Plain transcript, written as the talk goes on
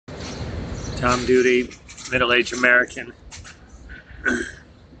Tom Duty, middle-aged American,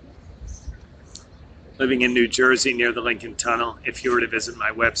 living in New Jersey near the Lincoln Tunnel. If you were to visit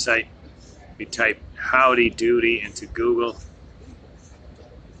my website, you type Howdy Doody into Google.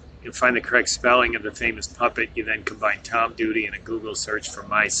 You'll find the correct spelling of the famous puppet. You then combine Tom Duty in a Google search for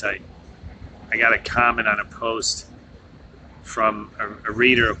my site. I got a comment on a post from a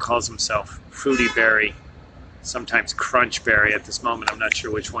reader who calls himself Fruity Berry, sometimes Crunchberry. At this moment, I'm not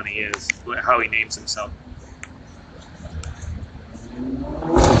sure which one he is, how he names himself.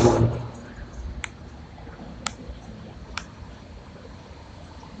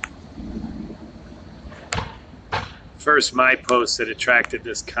 First, my post that attracted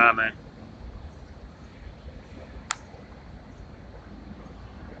this comment.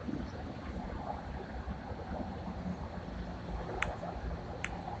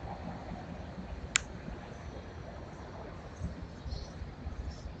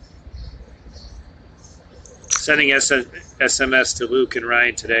 Sending SMS to Luke and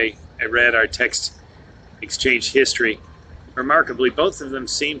Ryan today, I read our text exchange history. Remarkably, both of them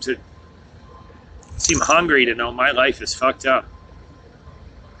seem hungry to know my life is fucked up.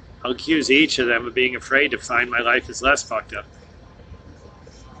 I'll accuse each of them of being afraid to find my life is less fucked up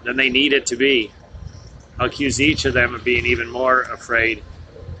than they need it to be. I'll accuse each of them of being even more afraid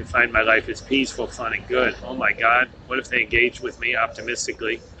to find my life is peaceful, fun, and good. Oh my God, what if they engaged with me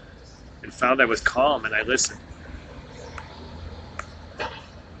optimistically and found I was calm and I listened?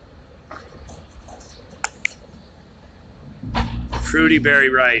 Fruity Berry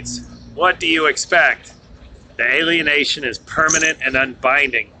writes, "What do you expect? The alienation is permanent and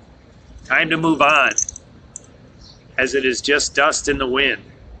unbinding. Time to move on, as it is just dust in the wind."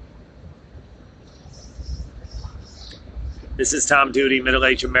 This is Tom Duty,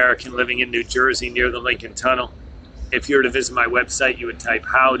 middle-aged American living in New Jersey near the Lincoln Tunnel. If you were to visit my website, you would type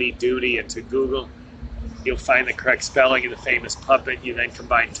Howdy Doody into Google. You'll find the correct spelling of the famous puppet. You then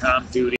combine Tom Duty